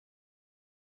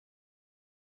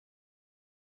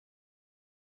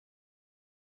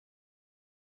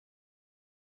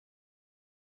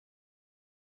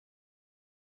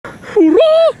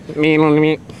We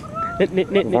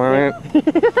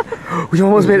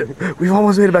almost made it. We've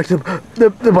almost made it back to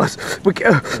the bus.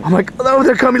 I'm like, oh,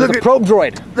 they're coming. Look at probe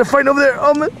droid. They're fighting over there.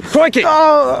 Oh man. Crikey.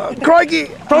 Oh, crikey.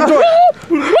 Probe droid.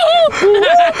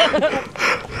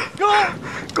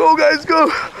 Go guys, go.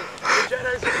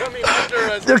 Jedi's are coming after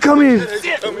us. They're coming.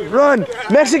 Coming. Run.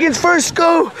 Mexicans first.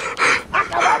 Go.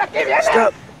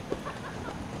 Stop.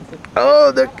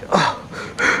 Oh, they're.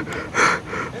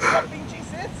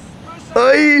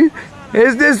 Ay,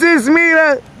 this is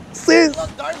Mira Sith.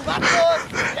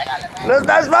 Los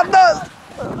dos vatos.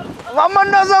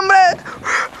 Vámonos, hombre.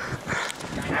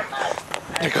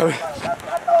 They're coming.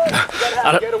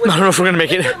 I don't know if we're gonna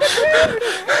make it.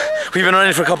 We've been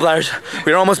running for a couple hours.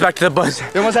 We're almost back to the bus.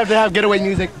 We almost have to have getaway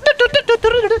music.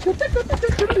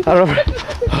 I don't know.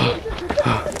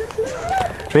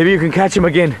 Maybe you can catch them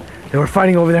again. They were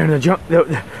fighting over there in the junk.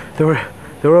 They were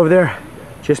over there.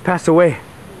 Just passed away.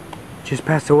 Just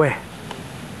passed away.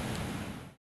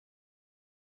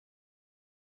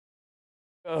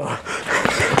 Oh.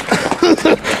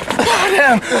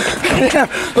 Damn.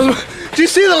 Did you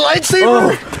see the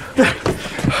lightsaber? Oh.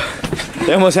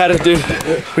 They almost had it, dude.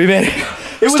 We made it.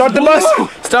 Start the bus.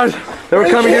 Start. They were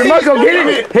coming here. Marco, hit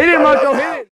it. Hit it, Marco.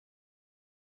 Hit it.